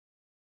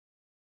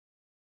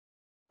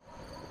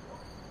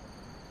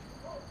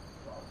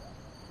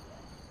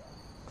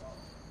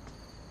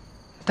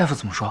大夫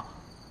怎么说？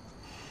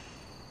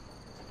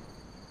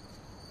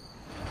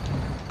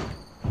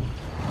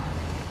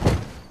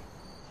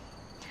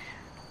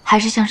还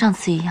是像上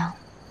次一样，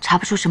查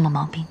不出什么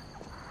毛病。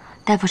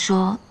大夫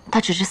说他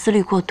只是思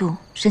虑过度，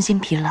身心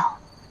疲劳。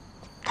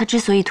他之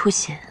所以吐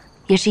血，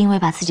也是因为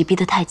把自己逼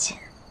得太紧，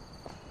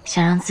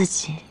想让自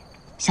己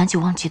想起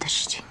忘记的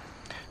事情。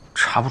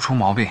查不出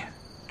毛病，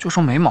就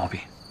说没毛病。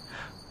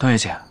冬月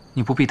姐，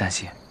你不必担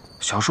心，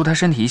小叔他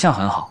身体一向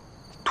很好，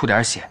吐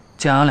点血，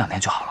静养2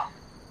天就好了。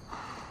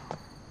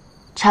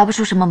查不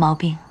出什么毛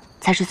病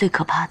才是最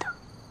可怕的。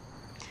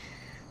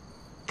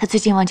他最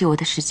近忘记我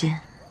的时间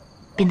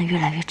变得越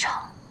来越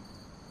长。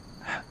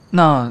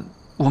那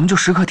我们就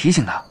时刻提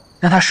醒他，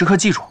让他时刻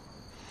记住。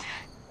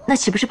那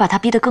岂不是把他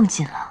逼得更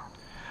紧了？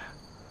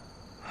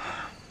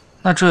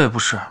那这也不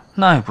是，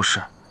那也不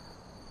是，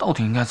到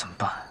底应该怎么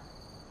办？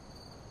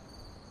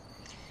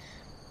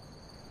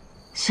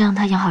先让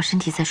他养好身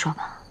体再说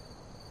吧。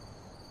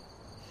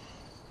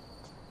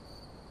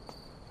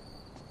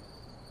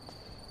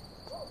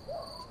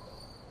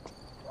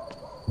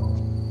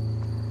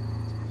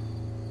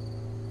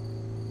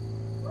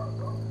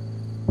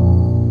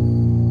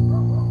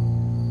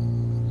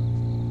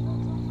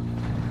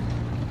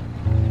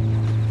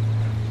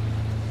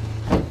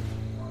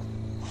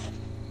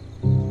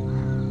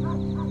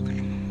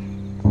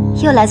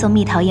又来做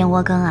蜜桃燕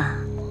窝羹啊？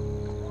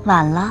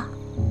晚了，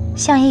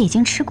相爷已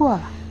经吃过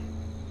了。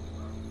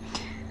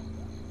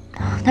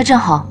那正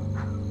好，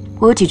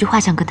我有几句话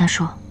想跟他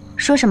说。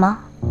说什么？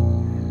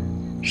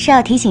是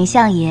要提醒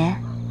相爷，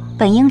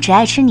本应只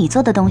爱吃你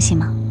做的东西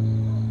吗？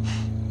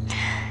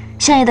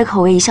相爷的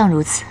口味一向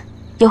如此，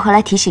又何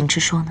来提醒之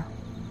说呢？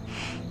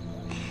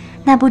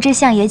那不知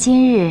相爷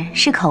今日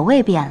是口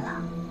味变了，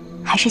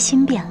还是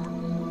心变了？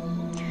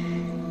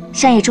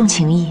相爷重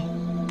情义，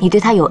你对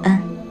他有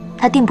恩，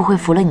他定不会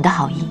负了你的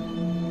好意。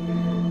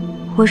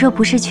我若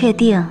不是确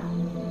定，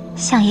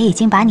相爷已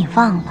经把你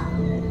忘了，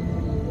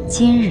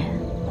今日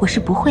我是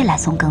不会来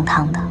送羹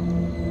汤的。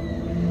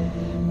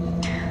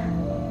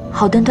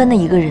好端端的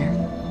一个人，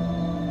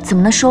怎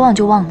么能说忘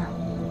就忘呢？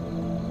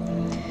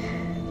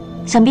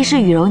想必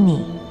是雨柔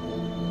你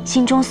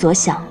心中所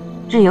想，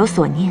日有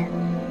所念，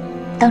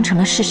当成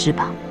了事实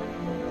吧。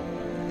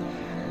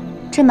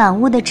这满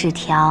屋的纸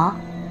条，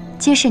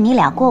皆是你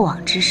俩过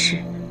往之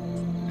事，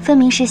分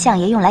明是相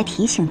爷用来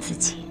提醒自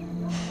己。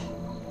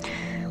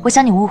我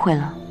想你误会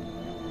了，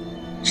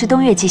是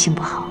冬月记性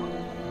不好。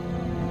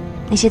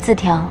那些字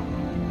条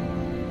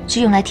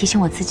是用来提醒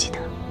我自己的。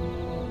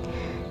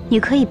你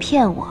可以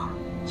骗我，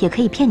也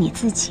可以骗你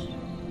自己。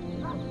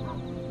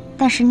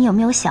但是你有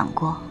没有想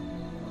过，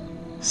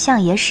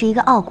相爷是一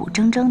个傲骨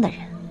铮铮的人，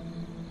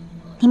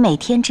你每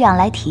天这样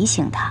来提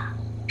醒他，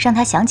让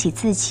他想起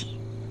自己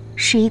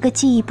是一个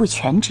记忆不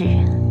全之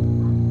人。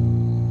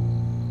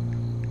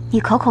你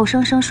口口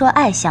声声说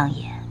爱相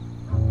爷，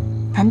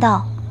难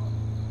道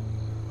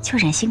就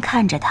忍心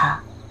看着他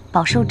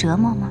饱受折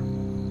磨吗？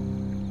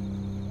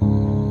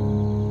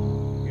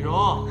雨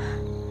柔，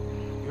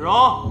雨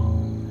柔，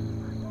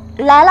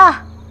来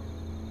了。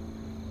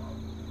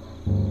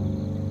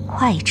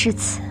话已至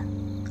此，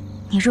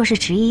你若是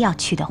执意要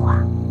去的话，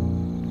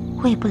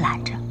我也不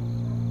拦着。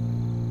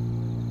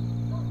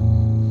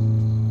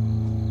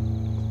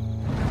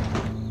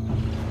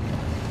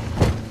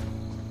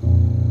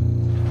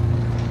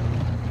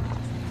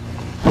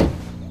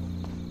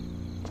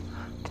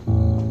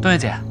冬月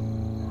姐，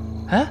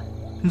哎，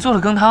你做了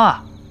羹汤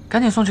啊？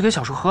赶紧送去给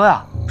小叔喝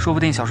呀，说不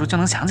定小叔就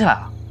能想起来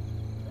了。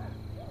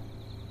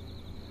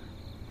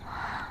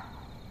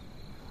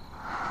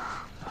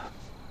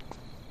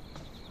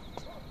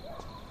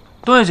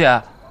冬月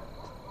姐，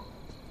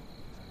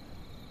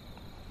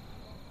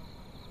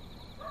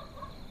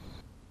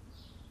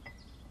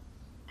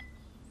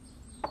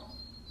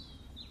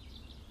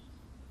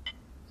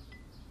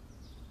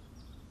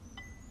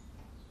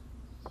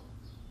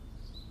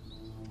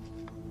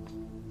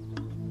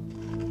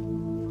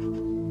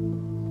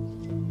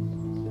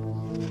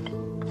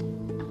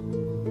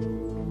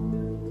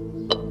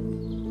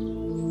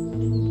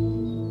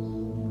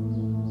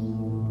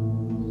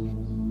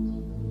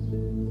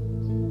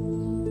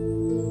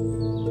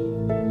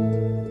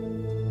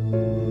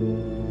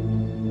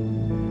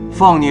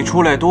放你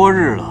出来多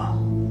日了，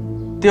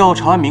调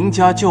查明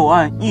家旧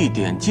案一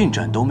点进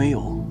展都没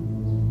有。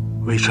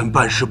微臣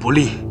办事不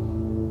力，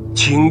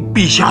请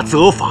陛下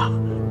责罚。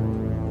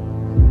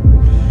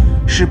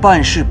是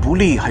办事不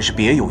力，还是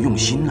别有用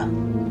心呢？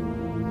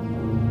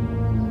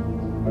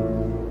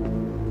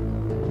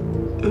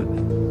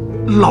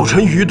老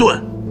臣愚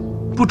钝，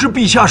不知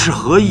陛下是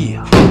何意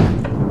啊？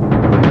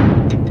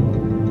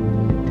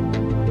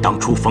当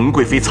初冯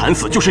贵妃惨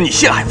死，就是你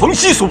陷害冯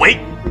熙所为。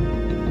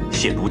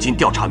现如今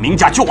调查明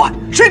家旧案，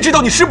谁知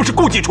道你是不是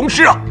故技重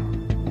施啊？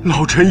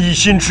老臣一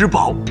心只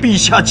保陛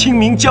下清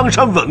明江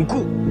山稳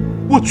固，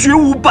我绝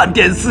无半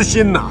点私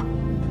心呐。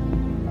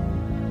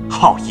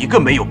好一个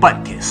没有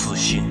半点私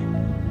心！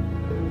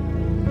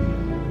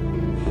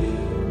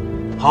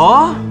好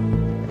啊，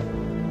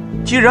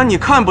既然你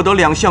看不得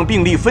两项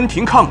并立分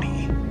庭抗礼，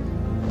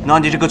那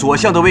你这个左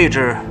相的位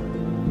置，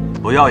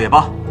不要也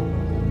罢。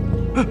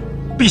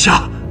陛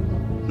下，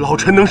老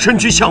臣能身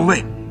居相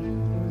位，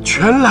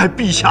全赖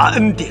陛下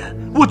恩典，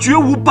我绝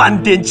无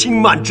半点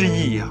轻慢之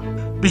意呀。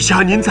陛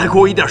下，您再给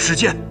我一点时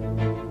间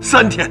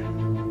，3天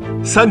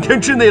，3天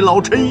之内，老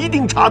臣一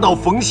定查到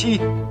冯夕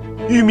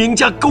与明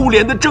家勾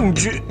连的证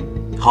据。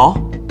好，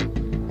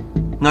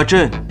那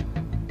朕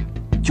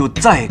就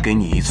再给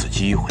你一次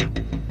机会，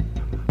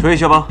退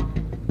下吧。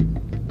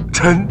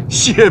臣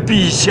谢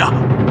陛下。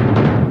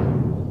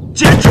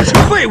简直是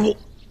废物！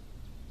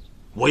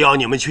我要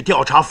你们去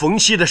调查冯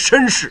夕的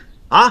身世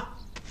啊！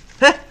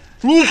哎，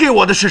你给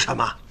我的是什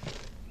么？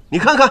你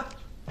看看，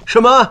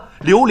什么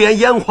流连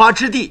烟花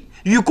之地，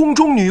与宫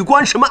中女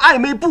官什么暧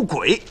昧不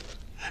轨，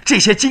这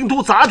些京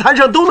都杂谈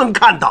上都能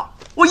看到。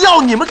我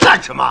要你们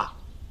干什么？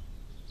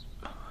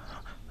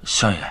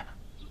相爷，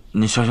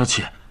您消消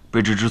气，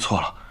卑职知错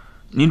了。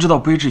您知道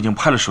卑职已经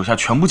派了手下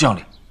全部将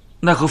领，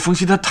奈何冯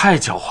夕他太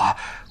狡猾，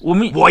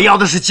我要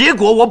的是结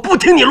果，我不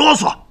听你啰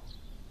嗦。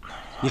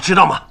你知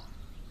道吗？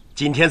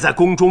今天在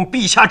宫中，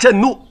陛下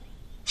震怒，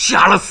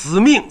下了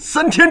死命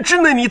，3天之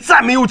内你再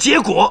没有结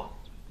果，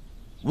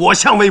我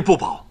相位不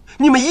保，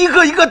你们一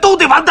个一个都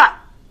得完蛋。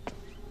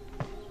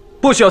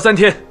不需要3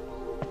天。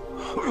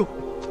哎呦，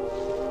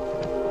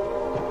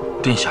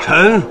殿下，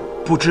臣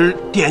不知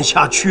殿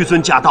下屈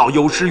尊驾到，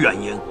有失远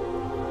迎。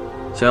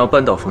想要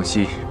扳倒冯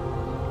夕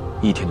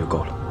，1天就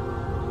够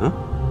了。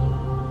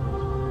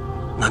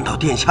难道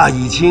殿下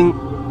已经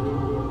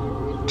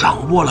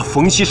掌握了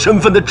冯夕身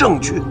份的证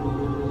据？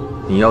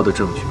你要的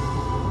证据，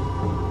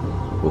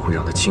我会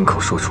让他亲口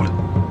说出来。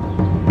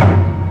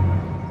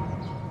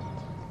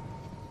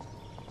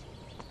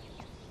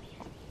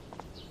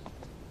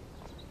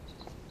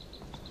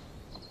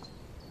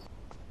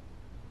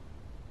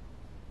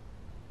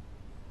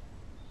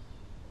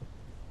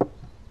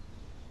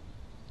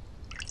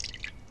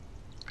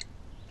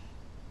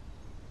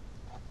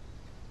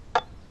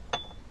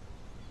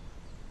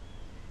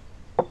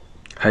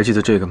还记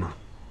得这个吗？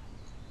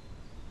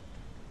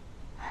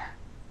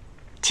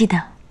记得。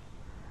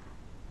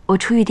我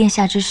初遇殿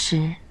下之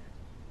时，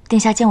殿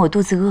下见我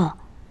肚子饿，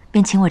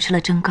便请我吃了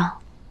蒸糕。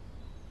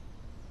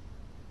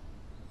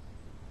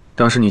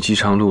当时你饥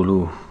肠辘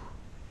辘，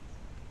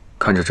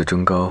看着这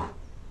蒸糕，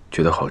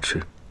觉得好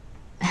吃。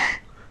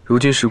如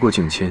今时过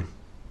境迁，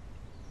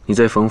你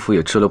在冯府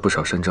也吃了不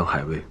少山珍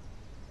海味，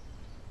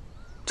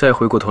再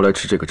回过头来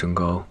吃这个蒸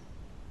糕，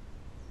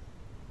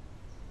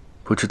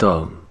不知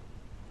道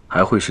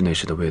还会是那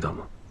时的味道吗？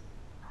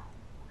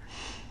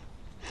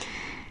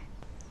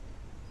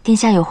殿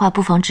下有话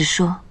不妨直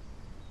说，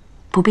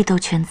不必兜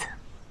圈子。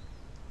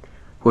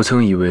我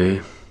曾以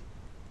为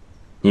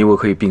你我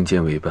可以并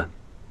肩为伴，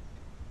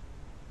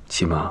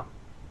起码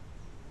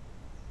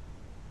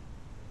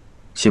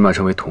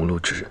成为同路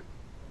之人。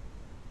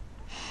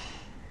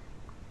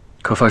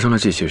可发生了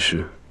这些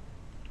事，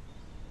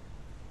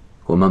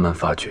我慢慢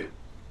发觉，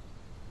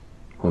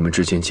我们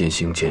之间渐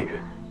行渐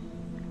远。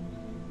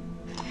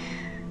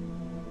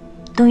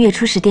冬月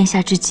出使殿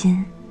下至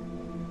今，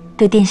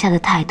对殿下的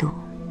态度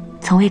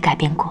从未改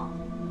变过。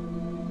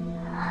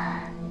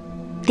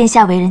殿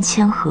下为人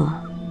谦和，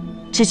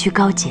志趣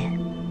高洁，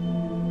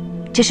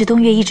这是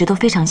冬月一直都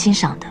非常欣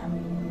赏的。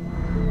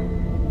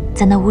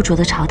在那污浊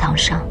的朝堂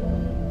上，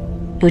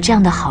有这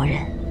样的好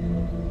人，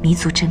弥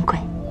足珍贵。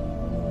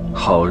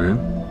好人？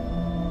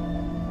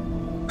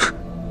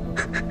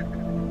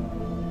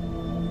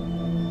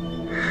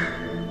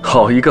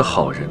好一个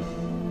好人！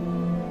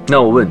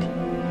那我问你，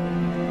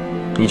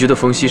你觉得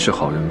冯夕是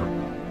好人吗？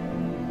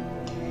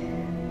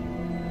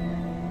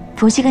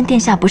冯夕跟殿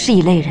下不是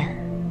一类人，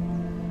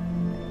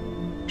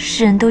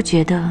世人都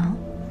觉得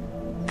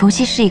冯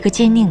夕是一个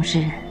坚佞之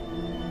人，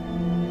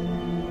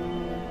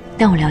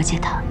但我了解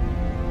他，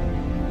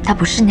他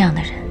不是那样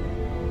的人。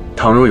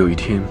倘若有一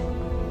天，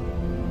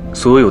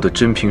所有的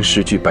真凭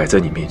实据摆在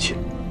你面前，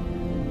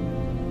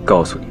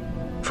告诉你，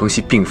冯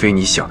夕并非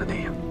你想的那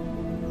样，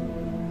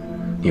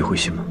你会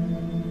信吗？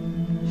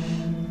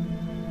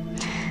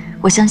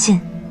我相信，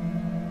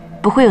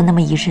不会有那么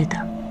一日的。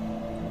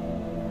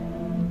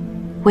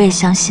我也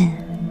相信，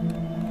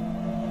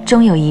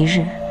终有一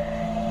日，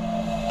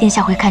殿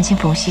下会看清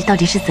冯夕到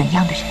底是怎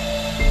样的人。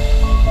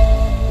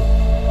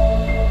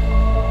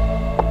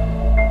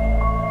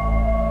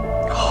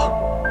好，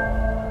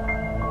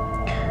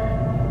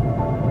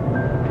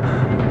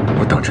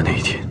我等着那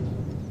一天。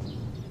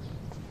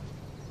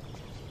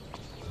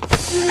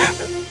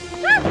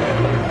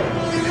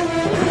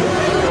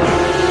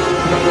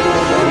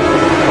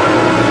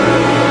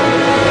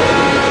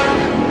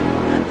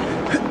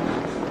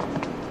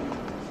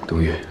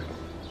冬月，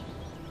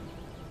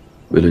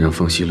为了让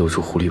冯夕露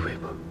出狐狸尾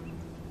巴，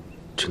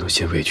只能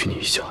先委屈你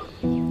一下了。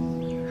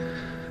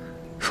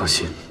放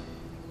心，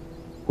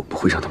我不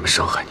会让他们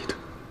伤害你的。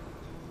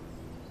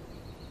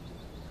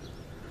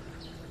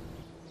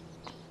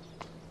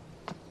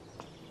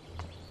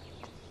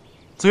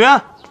子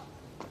渊，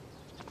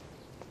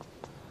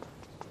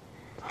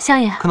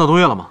相爷，看到冬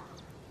月了吗？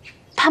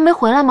他没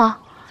回来吗？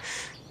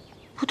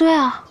不对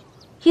啊，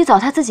一早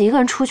他自己一个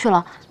人出去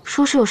了，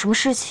说是有什么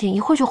事情，一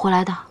会儿就回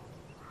来的。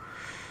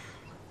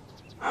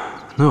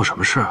能有什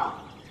么事啊？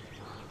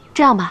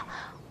这样吧，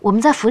我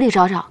们在府里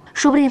找找，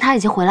说不定他已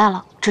经回来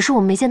了，只是我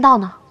们没见到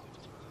呢。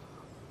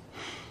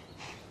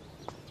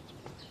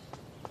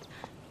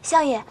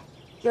相爷，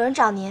有人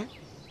找您。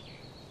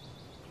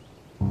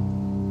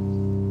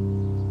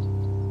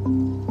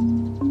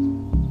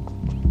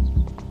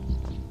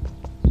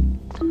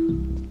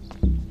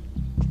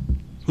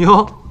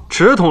哟，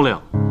池统领，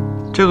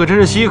这可真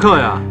是稀客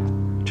呀！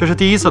这是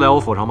第一次来我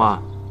府上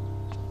吧？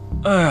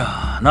哎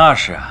呀，那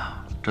是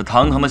啊，这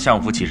堂堂的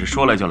相府岂是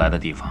说来就来的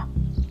地方？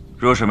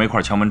若是没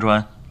块敲门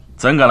砖，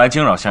怎敢来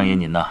惊扰相爷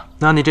您呢？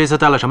那你这次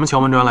带了什么敲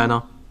门砖来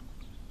呢？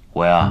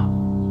我呀，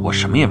我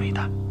什么也没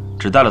带，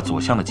只带了左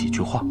相的几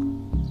句话。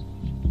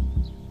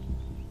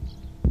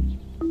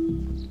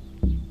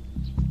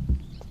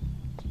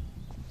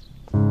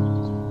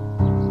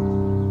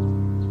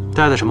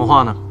带的什么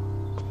话呢？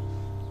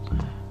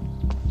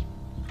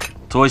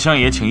左相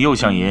爷请右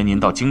相爷您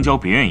到京郊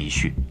别院一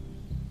叙。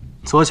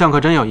左相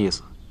可真有意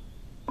思，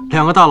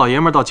两个大老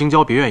爷们到京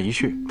郊别院一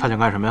叙，他想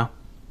干什么呀？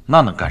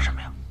那能干什么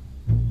呀？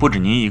不止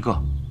您一个，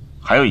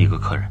还有一个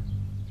客人，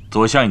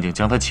左相已经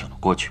将他请了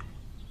过去。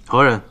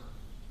何人？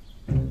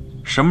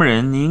什么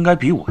人？您应该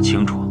比我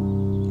清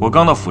楚。我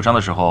刚到府上的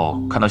时候，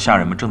看到下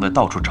人们正在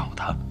到处找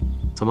他。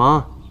怎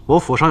么，我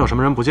府上有什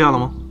么人不见了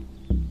吗？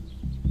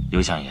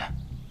右相爷，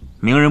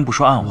明人不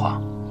说暗话，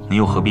您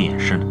又何必掩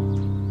饰呢？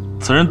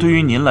此人对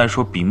于您来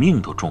说比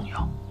命都重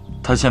要，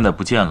他现在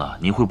不见了，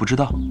您会不知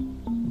道？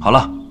好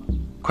了，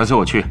快随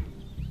我去，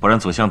不然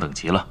左相等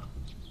急了，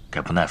该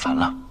不耐烦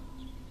了。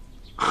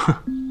哼，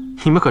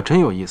你们可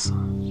真有意思。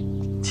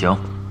请。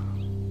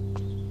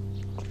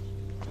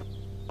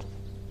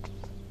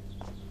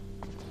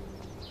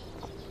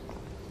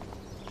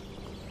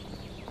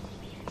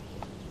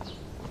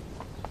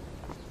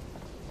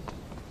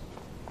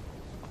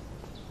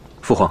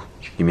父皇，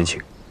里面请。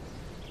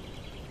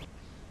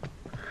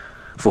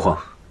父皇，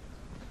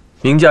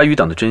明家余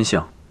党的真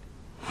相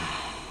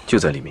就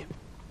在里面。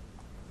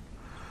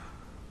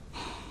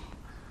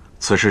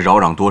此事扰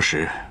攘多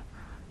时，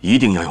一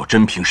定要有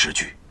真凭实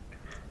据。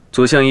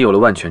左相已有了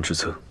万全之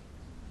策，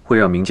会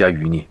让明家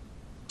余孽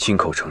亲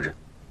口承认。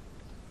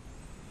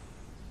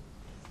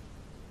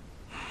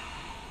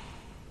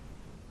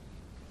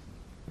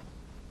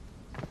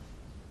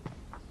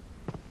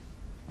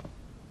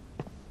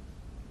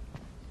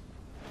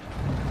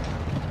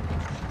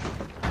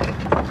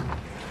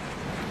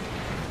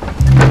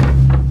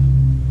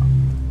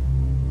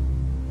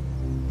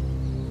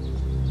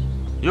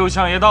右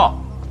相爷到，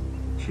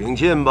请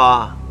进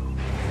吧。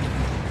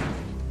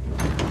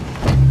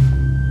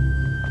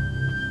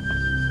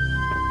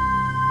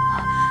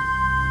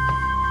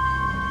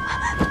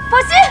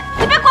冯夕，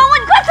你别管我，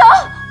你快走！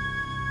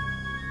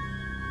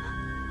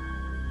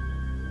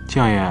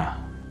相爷，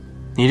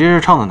你这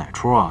是唱的哪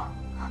出啊？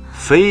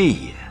非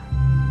也。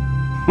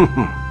哼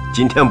哼，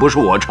今天不是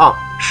我唱，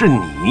是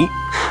你。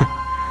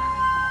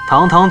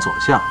堂堂左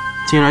相，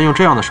竟然用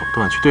这样的手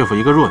段去对付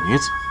一个弱女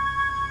子，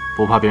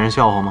不怕别人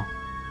笑话吗？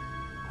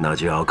那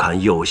就要看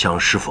右相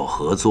是否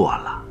合作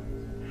了。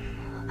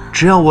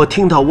只要我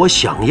听到我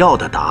想要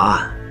的答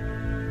案，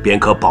便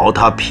可保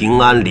他平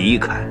安离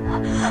开。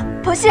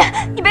冯夕，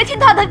你别听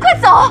他的，快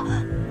走！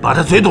把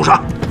他嘴堵上！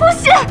冯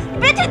夕，你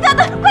别听他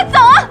的，快走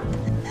啊！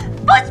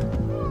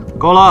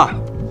够了，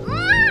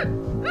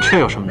这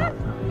有什么难的？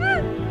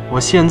我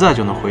现在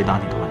就能回答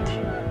你的问题。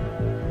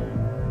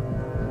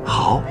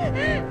好，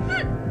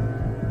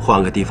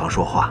换个地方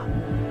说话，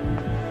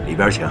里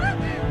边请。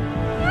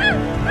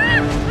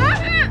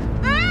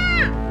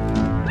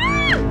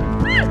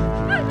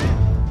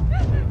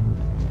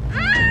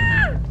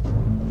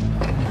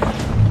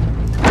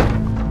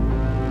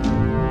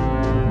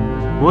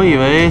我以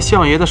为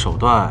相爷的手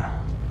段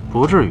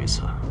不至于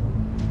此。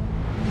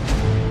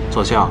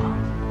左相，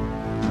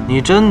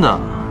你真的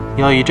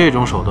要以这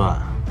种手段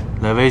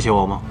来威胁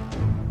我吗？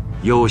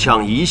右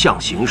相一向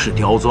行事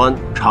刁钻，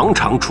常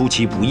常出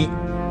其不意。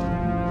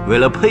为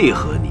了配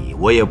合你，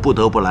我也不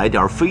得不来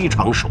点非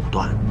常手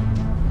段。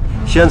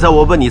现在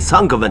我问你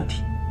3个问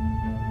题，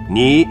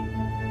你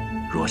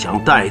若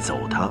想带走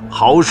他，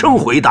好生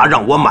回答，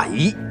让我满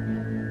意。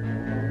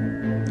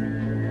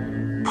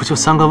不就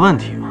3个问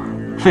题吗？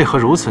为何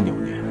如此扭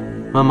捏？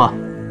问吧。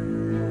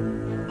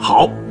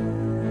好，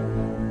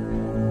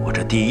我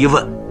这第一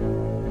问，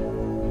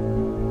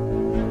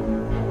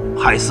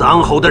害死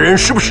安侯的人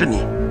是不是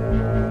你？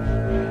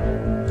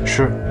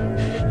是。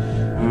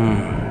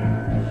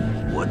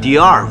我第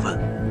二问，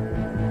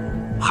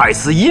害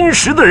死殷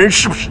实的人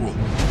是不是你？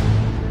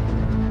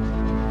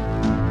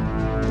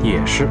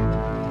也是。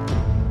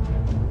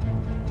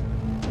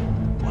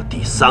我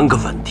第3个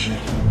问题，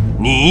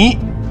你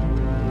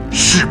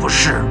是不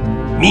是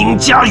明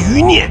家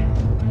余孽？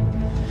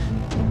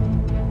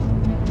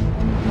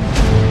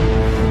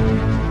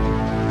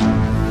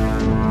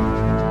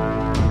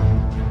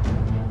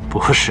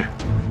不是。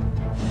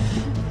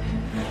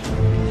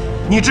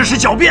你这是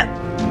狡辩。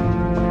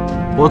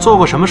我做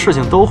过什么事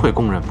情都会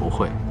供认不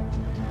讳，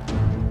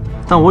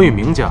但我与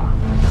明家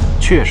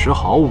确实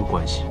毫无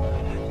关系。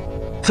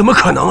怎么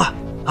可能啊！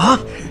啊！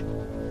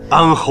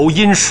安侯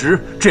殷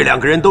实这2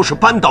个人都是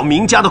扳倒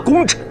明家的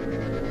功臣，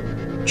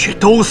却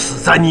都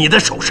死在你的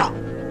手上，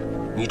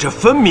你这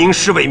分明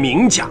是为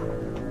明家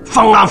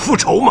方案复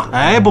仇嘛！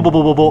哎，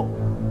不，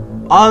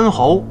安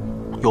侯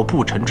有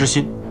不臣之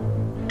心，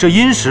这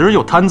殷实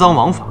又贪赃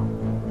枉法，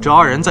这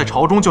2人在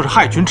朝中就是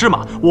害群之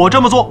马。我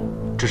这么做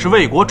只是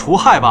为国除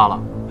害罢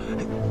了。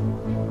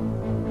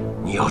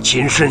你要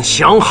谨慎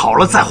想好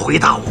了再回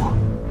答我。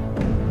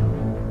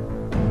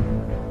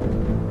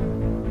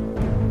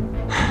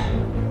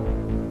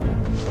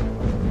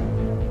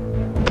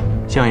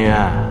相爷，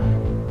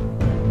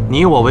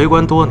你我为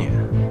官多年，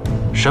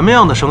什么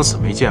样的生死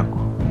没见过？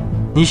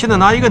你现在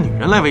拿一个女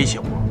人来威胁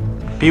我，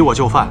逼我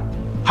就范，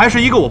还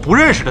是一个我不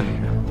认识的女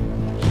人。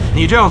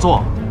你这样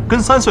做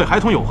跟3岁孩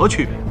童有何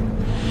区别？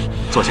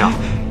左相，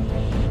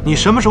你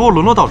什么时候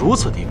沦落到如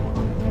此地步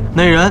了？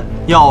那人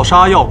要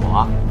杀要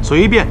剐，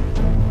随便，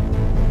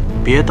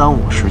别耽误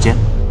我时间。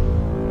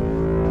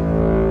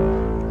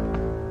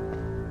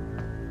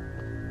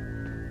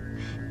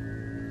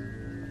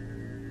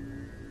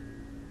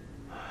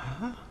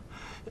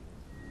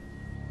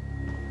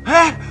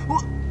哎，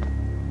我。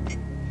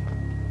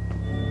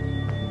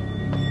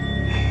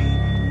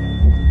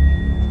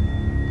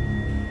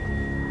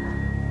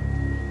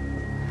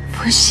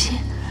冯夕，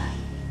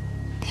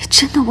你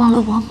真的忘了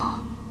我吗？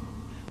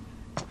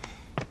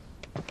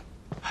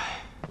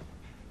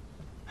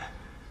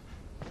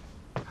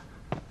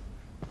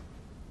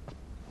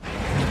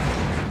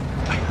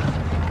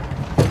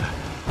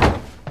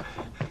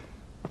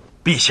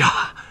陛下，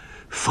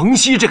冯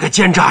夕这个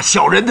奸诈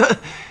小人，他……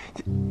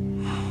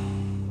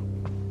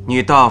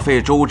你大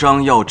费周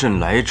章要朕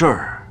来这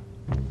儿，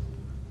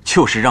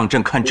就是让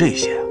朕看这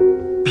些。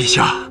陛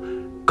下，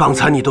刚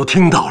才你都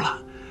听到了，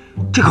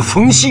这个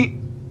冯夕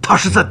他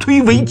是在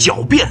推诿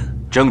狡辩。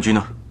证据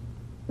呢？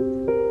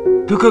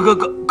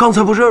刚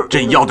才不是？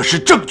朕要的是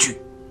证据。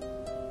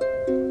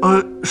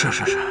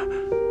是。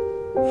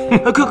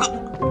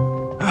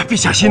陛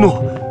下息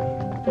怒，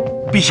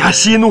陛下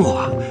息怒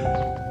啊！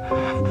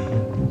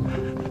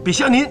陛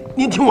下，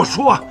您听我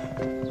说啊！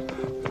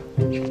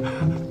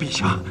陛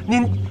下，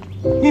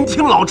您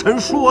听老臣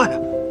说呀！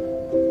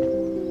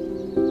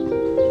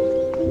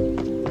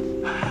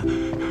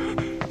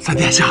三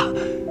殿下，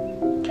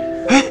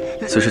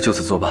此事就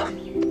此作罢，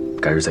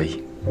改日再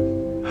议。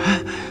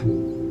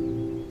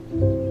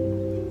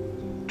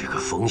这个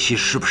冯夕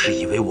是不是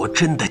以为我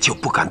真的就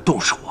不敢动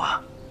手啊？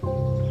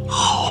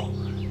好，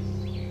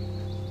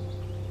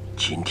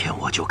今天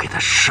我就给他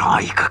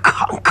杀一个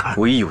看看。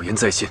我已有言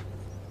在先，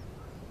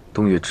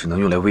冬月只能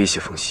用来威胁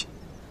冯夕，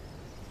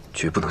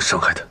绝不能伤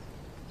害他，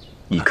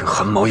一根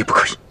汗毛也不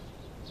可以。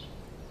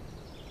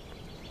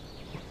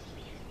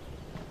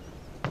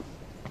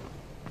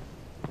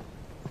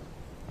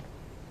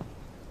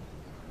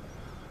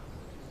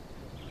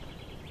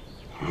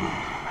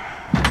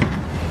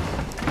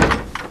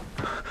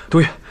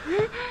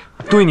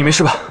冬月，你没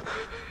事吧？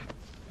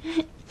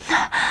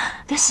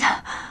殿下，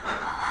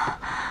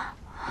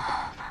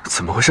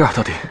怎么回事啊？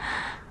到底？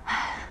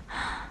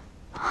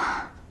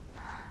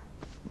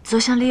左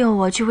相利用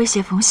我去威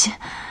胁冯夕，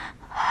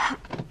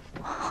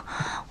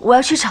我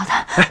要去找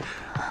他。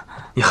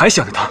你还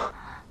想着他？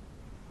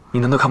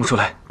你难道看不出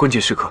来，关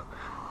键时刻，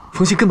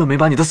冯夕根本没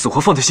把你的死活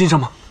放在心上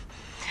吗？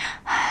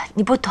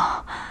你不懂。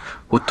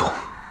我懂，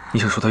你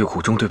想说他有苦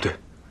衷，对不对？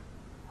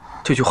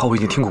这句话我已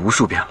经听过无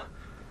数遍了。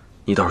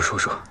你倒是说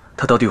说，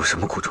他到底有什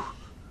么苦衷？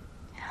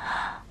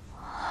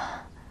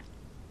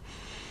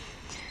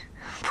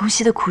冯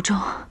夕的苦衷，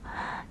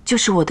就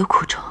是我的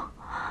苦衷。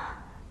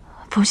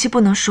冯夕不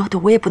能说的，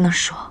我也不能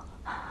说。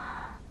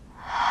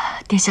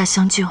殿下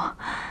相救，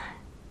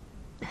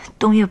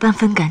冬月万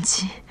分感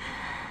激。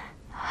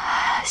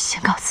先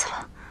告辞了。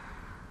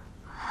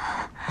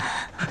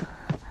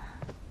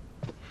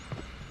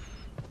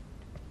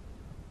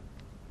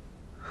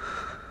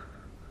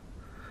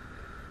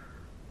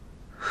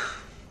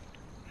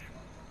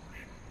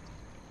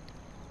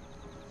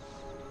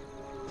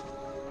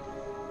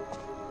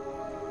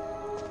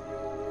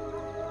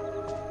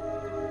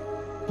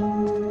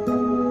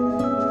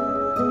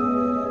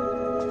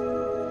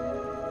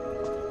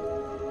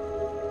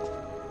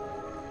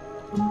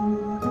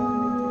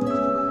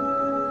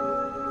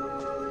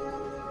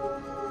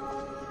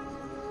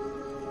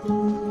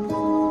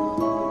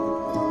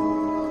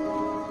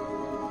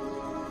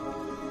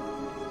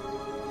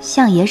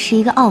相爷是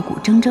一个傲骨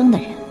铮铮的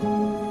人，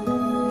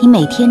你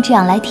每天这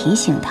样来提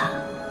醒他，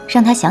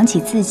让他想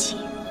起自己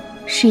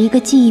是一个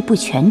记忆不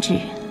全之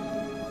人。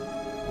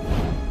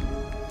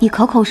你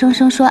口口声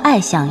声说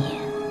爱相爷，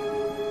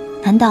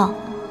难道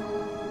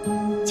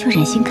就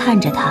忍心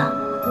看着他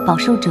饱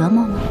受折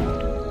磨吗？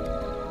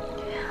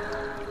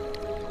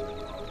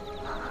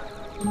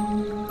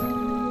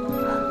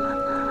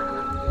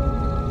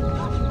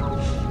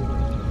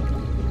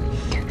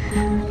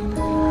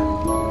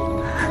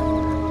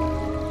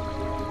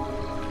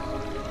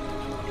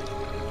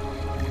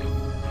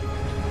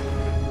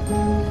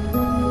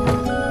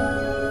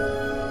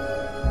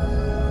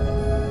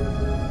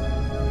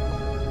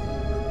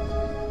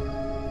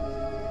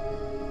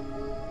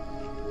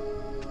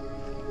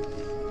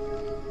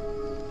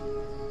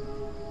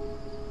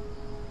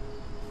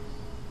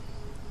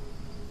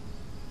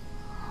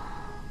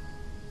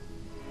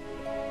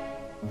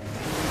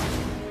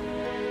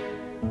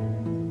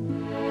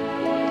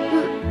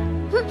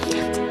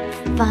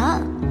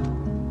烦。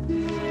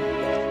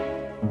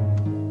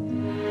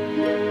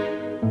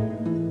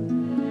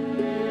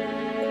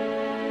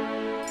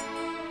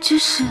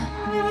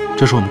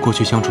这是我们过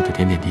去相处的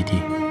点点滴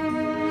滴，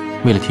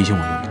为了提醒我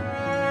用的。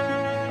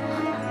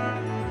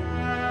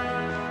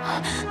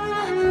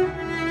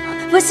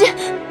冯夕，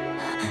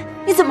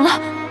你怎么了？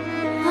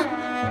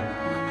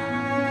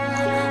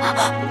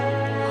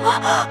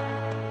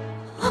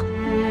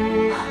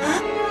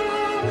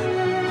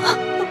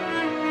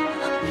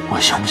我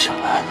想不起来。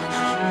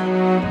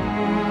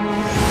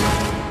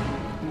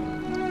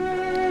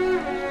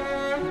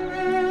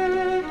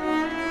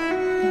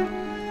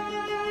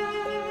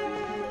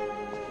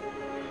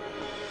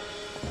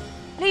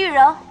李雨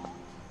柔，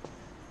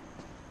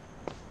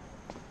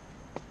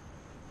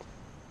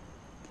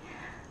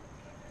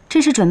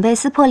这是准备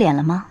撕破脸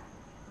了吗？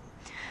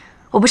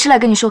我不是来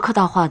跟你说客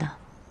套话的。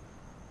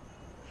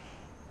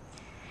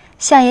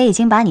相爷已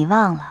经把你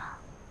忘了，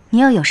你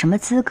又有什么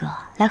资格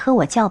来和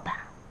我叫板？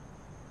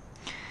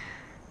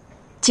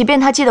即便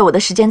他记得我的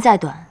时间再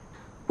短，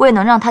我也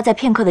能让他在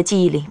片刻的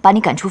记忆里把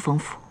你赶出冯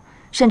府，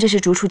甚至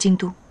是逐出京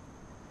都。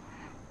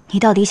你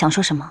到底想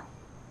说什么？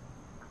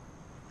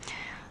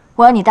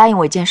我要你答应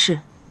我一件事，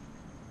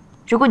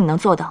如果你能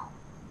做到，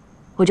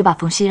我就把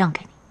冯夕让给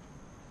你。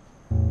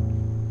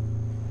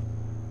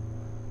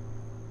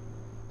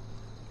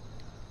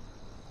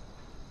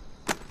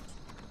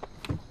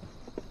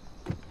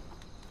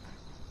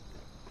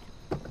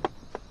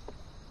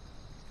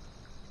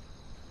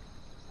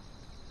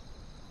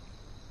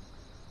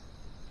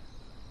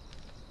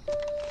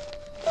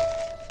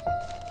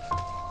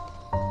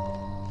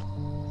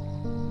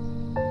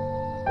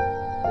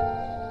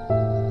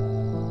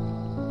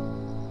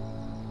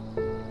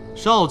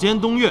少监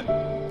冬月，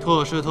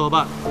特事特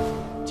办，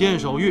见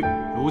手谕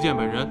如见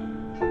本人。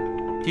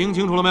听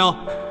清楚了没有？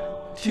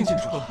听清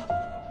楚了。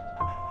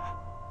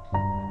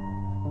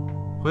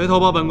回头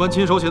把本官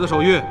亲手写的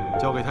手谕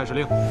交给太史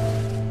令。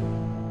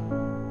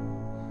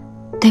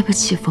对不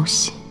起，冯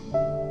夕，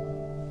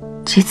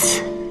这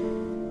次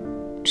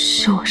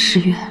是我失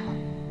约了。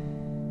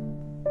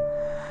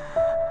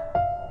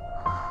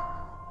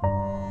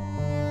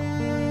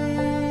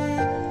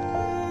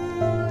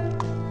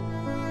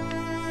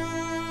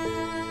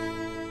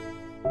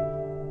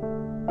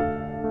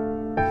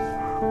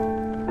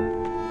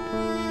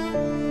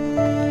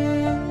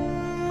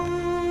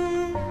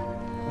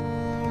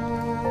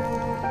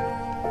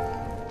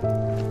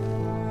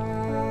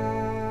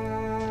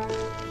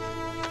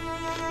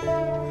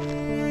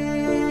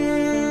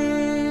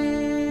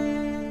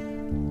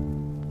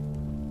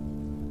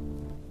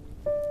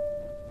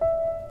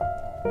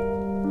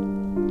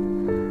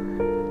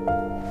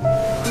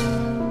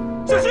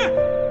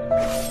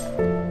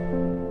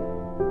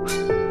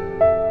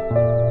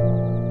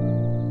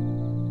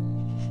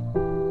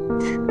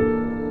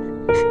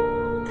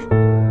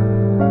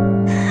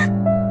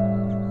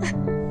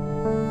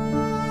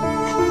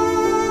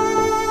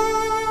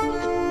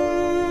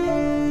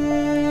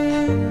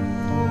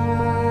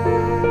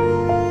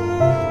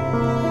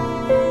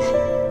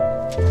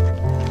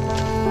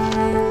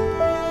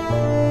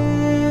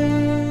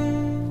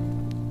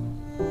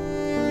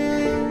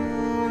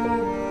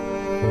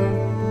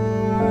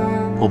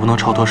我不能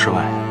超脱世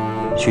外，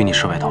虚拟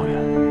世外桃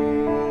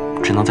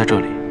源，只能在这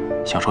里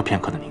享受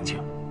片刻的宁静。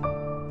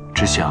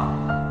只想，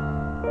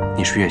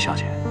你是月小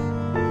姐，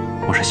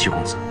我是西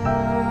公子。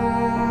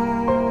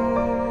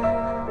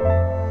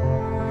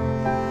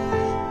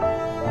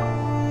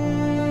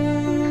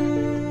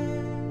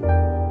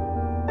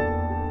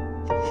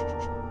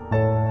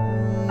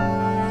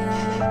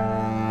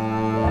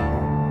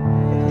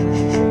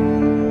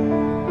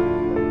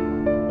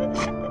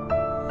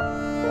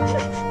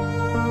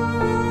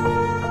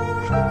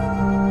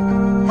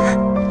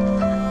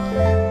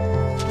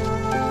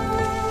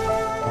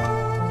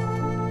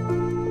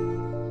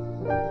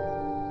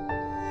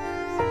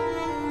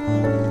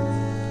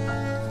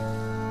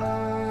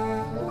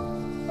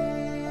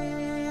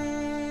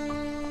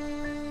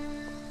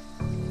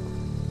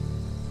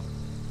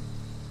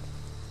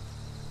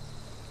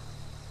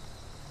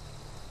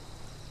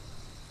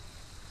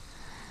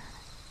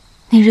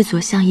那日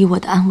左相以我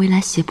的安危来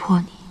胁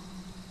迫你，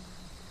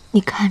你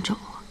看着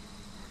我，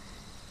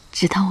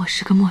只当我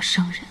是个陌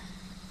生人。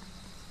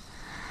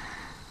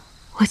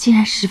我竟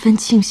然十分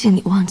庆幸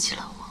你忘记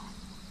了我。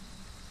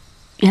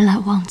原来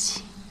忘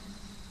记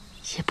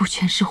也不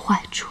全是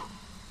坏处。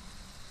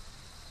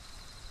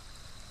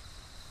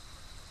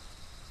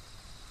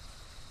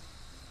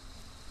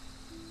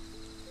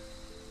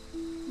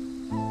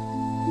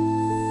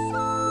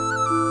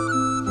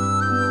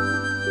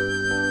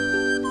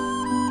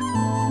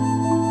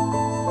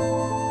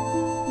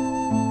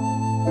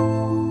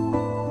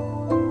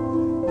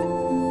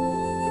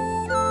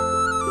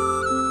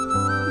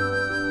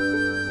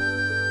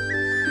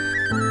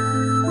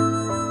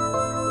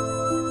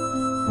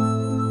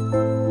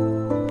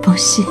冯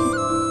夕，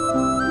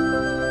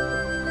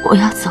我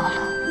要走了，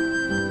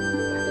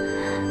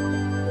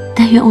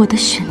但愿我的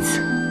选择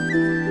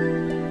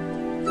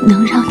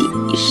能让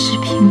你一世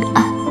平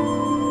安。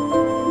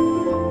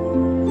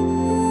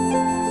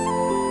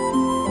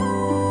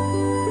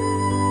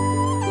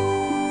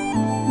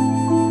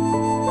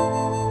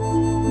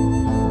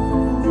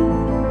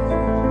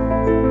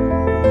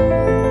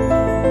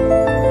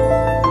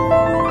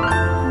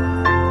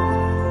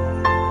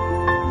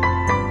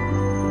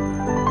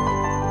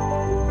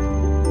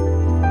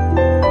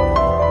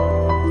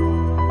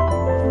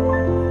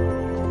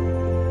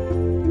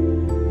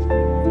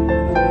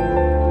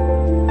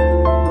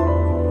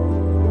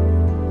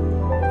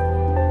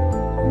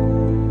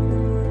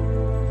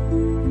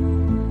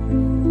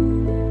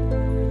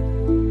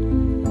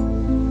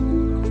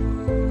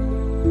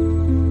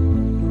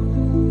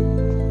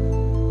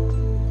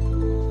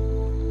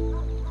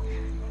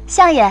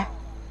相爷，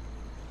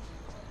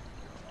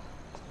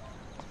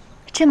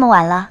这么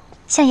晚了，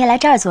相爷来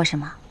这儿做什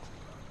么？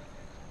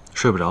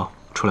睡不着，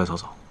出来走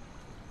走。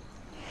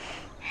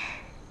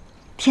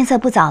天色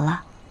不早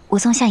了，我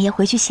送相爷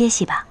回去歇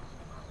息吧。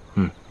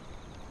嗯。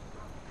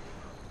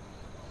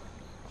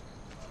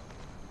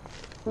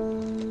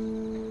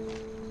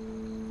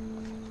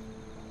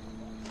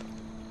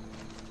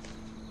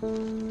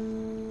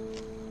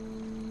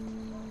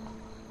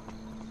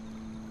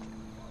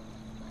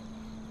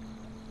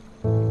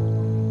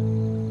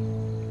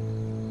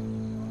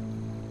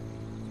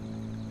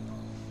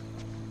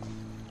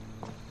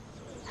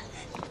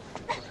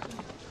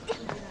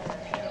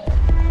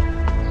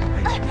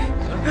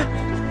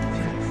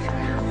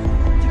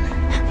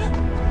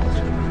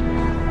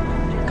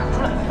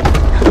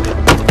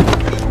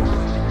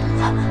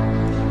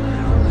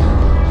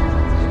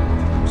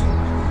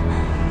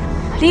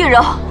李雨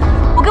柔，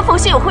我跟冯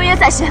夕有婚约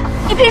在身，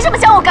你凭什么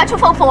将我赶出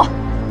冯府？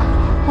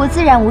我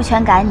自然无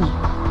权赶你，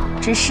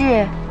只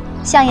是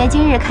相爷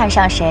今日看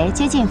上谁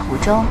接近府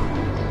中，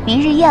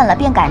明日厌了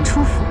便赶出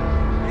府，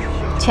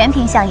全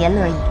凭相爷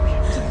乐意。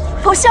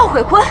冯夕要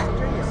悔婚？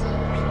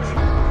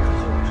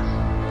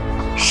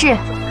是。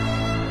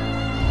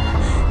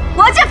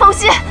我要见冯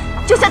夕，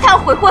就算他要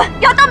悔婚，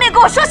也要当面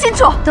跟我说清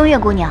楚。冬月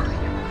姑娘，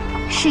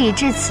事已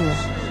至此，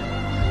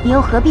你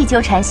又何必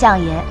纠缠相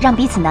爷，让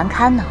彼此难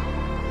堪呢？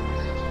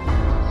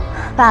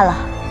罢了，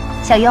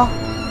小优，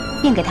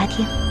念给他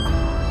听。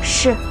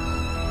是。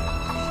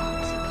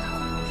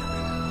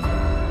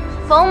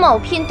冯某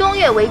聘冬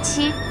月为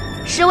妻，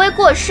实为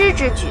过失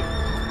之举。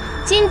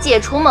今解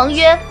除盟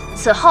约，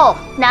此后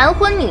男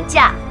婚女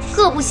嫁，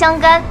各不相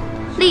干。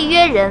立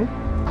约人：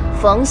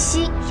冯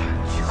夕。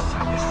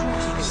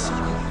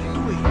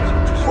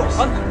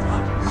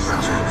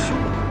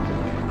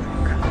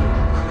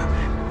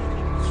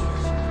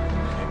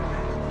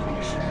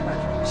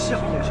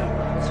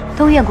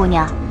冬月姑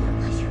娘，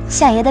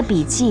相爷的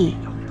笔迹，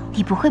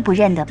你不会不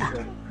认得吧？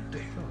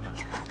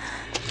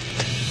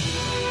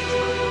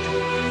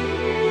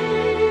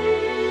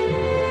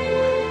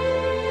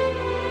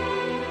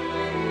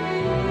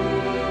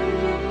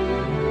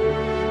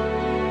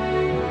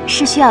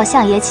是需要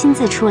相爷亲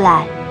自出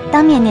来，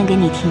当面念给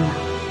你听吗？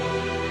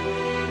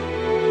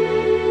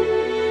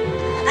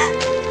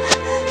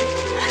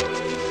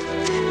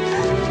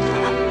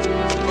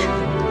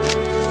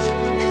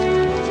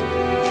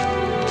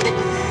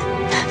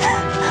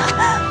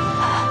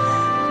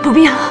不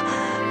必了。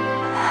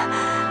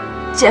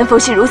既然冯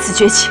夕如此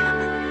绝情，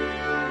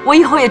我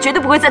以后也绝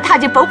对不会再踏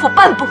进冯府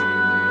半步。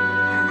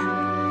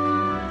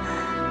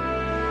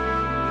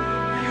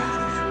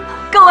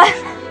各位，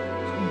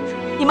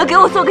你们给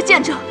我做个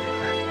见证，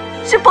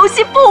是冯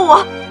夕负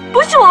我，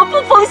不是我负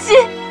冯夕。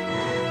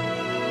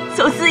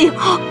从此以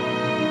后，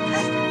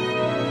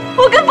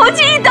我跟冯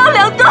夕一刀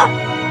两断，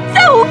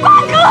再无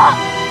瓜葛。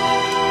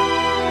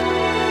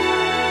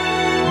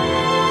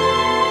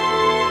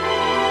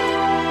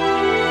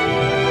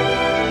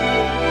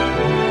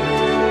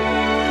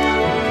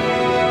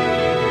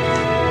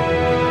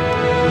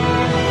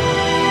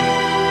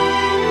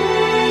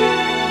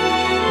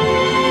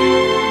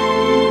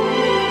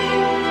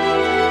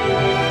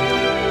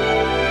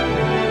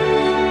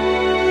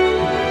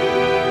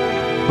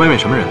外面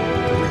什么人？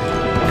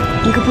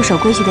一个不守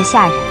规矩的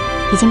下人，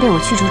已经被我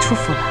驱逐出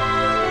府了。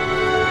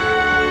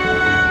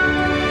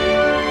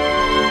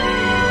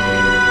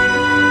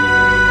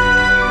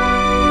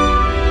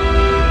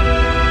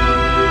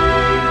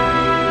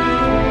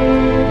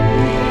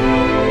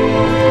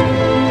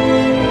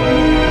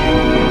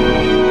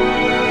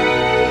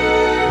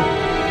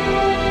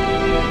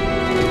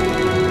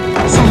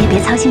相爷别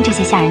操心这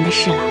些下人的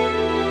事了。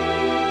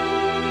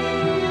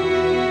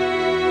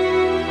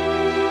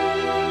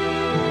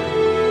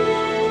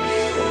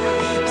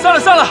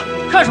散了，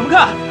看什么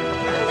看？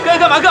该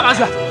干嘛干嘛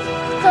去。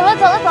走了。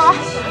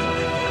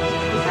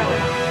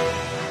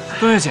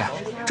冬月姐，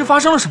这发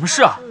生了什么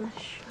事啊？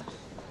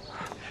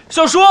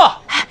小叔，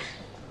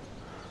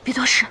别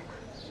多事。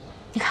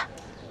你看，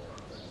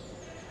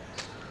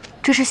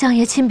这是相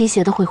爷亲笔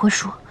写的悔婚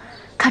书，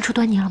看出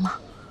端倪了吗？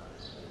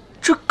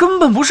这根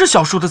本不是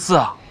小叔的字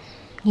啊！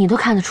你都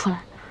看得出来，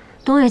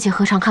冬月姐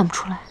何尝看不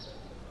出来？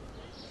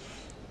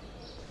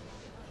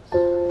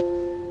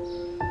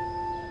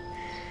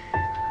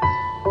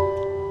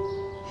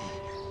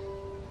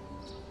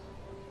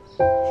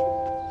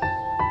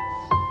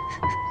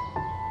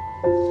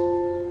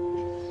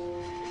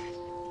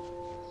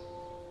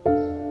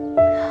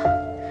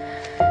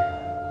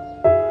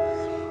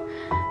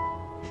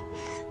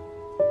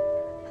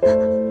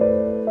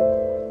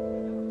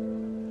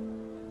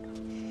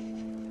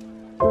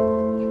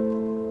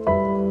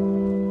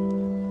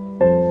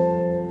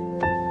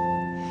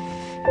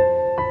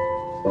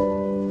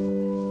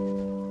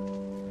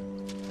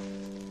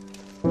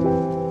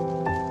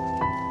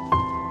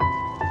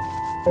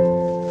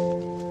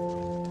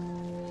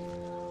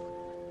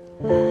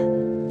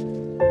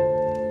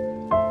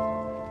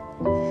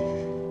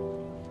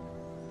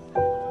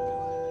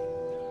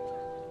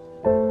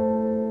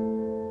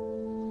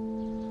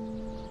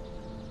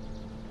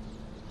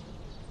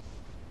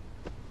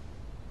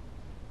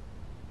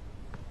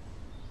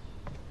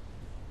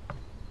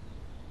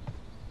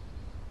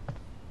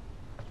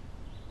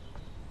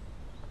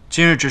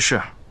今日之事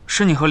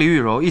是你和李雨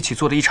柔一起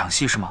做的一场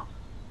戏，是吗？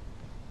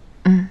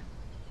嗯。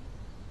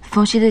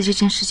冯曦对这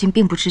件事情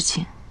并不知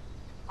情，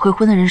悔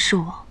婚的人是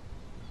我。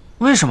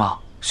为什么？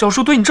小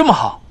叔对你这么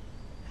好。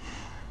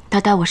他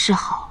待我是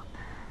好，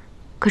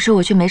可是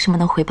我却没什么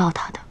能回报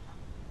他的。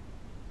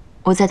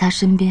我在他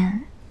身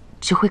边，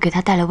只会给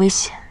他带来危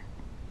险，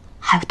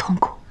还有痛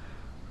苦。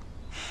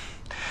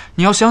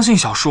你要相信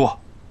小叔，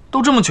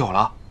都这么久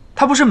了，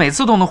他不是每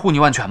次都能护你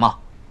万全吗？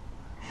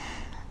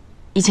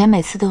以前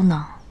每次都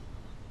能，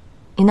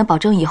你能保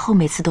证以后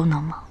每次都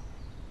能吗？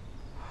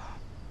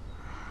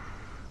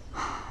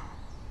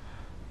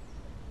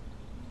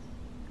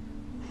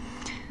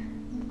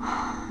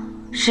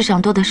世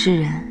上多的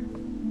是人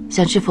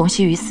想置冯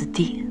曦于死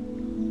地，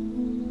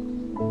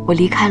我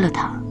离开了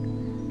他，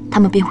他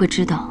们便会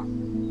知道，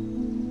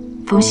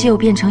冯曦又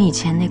变成以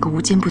前那个无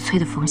坚不摧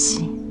的冯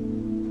曦，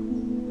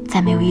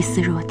再没有一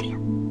丝弱点。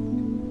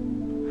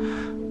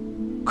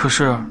可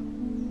是，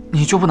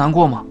你就不难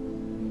过吗？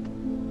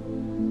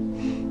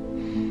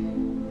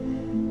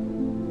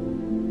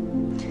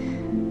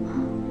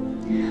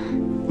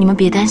你们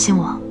别担心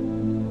我，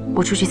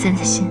我出去散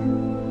散心。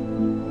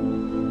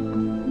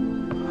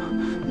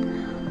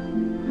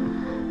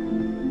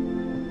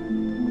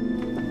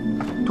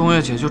冬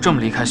月姐就这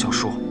么离开小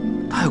叔，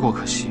太过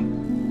可惜。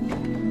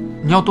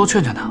你要多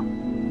劝劝她。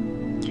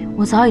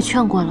我早已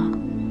劝过了，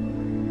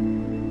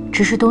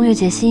只是冬月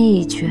姐心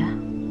意已决，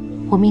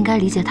我们应该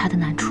理解她的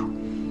难处。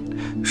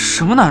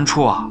什么难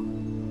处啊？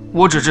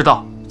我只知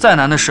道，再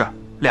难的事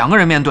，2个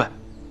人面对，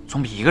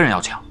总比1个人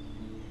要强。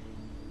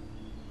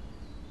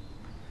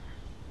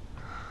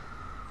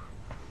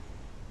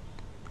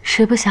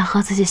谁不想和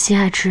自己心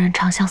爱之人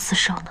长相厮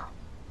守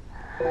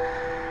呢？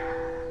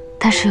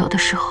但是有的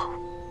时候，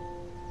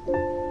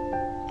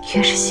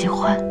越是喜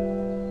欢，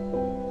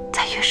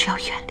才越是要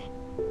远离。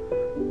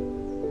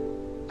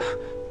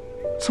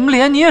怎么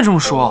连你也这么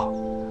说？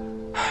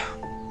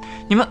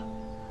你们，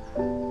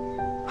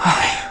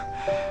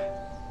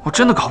我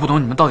真的搞不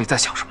懂你们到底在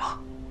想什么。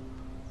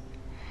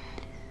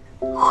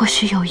或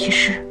许有一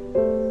日，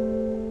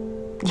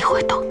你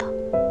会懂的。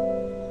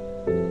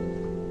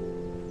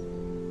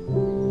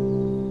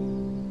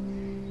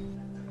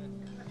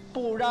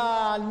不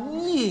然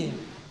也，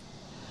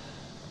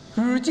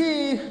如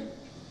今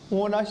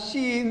我那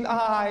心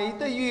爱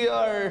的月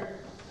儿，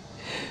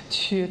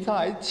却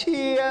在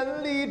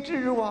千里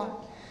之外，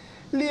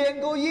连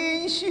个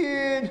音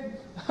讯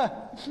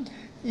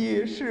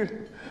也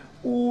是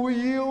无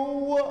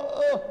有啊！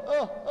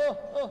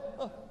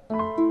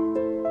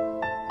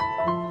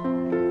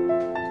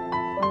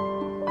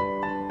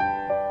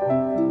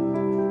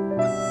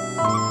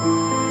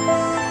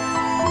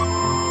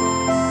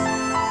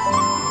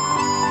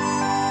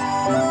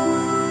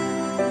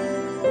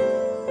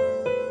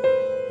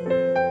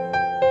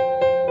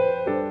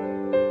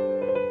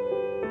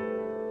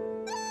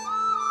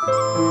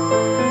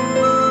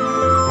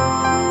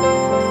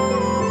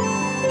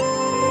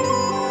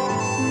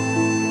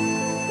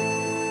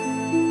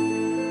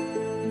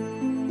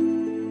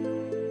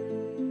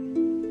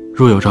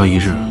若有朝一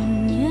日，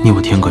你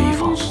我天各一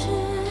方，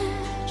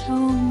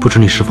不知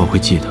你是否会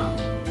记得，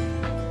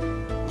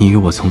你与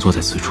我曾坐在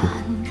此处，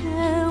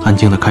安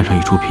静地看上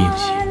一出皮影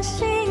戏。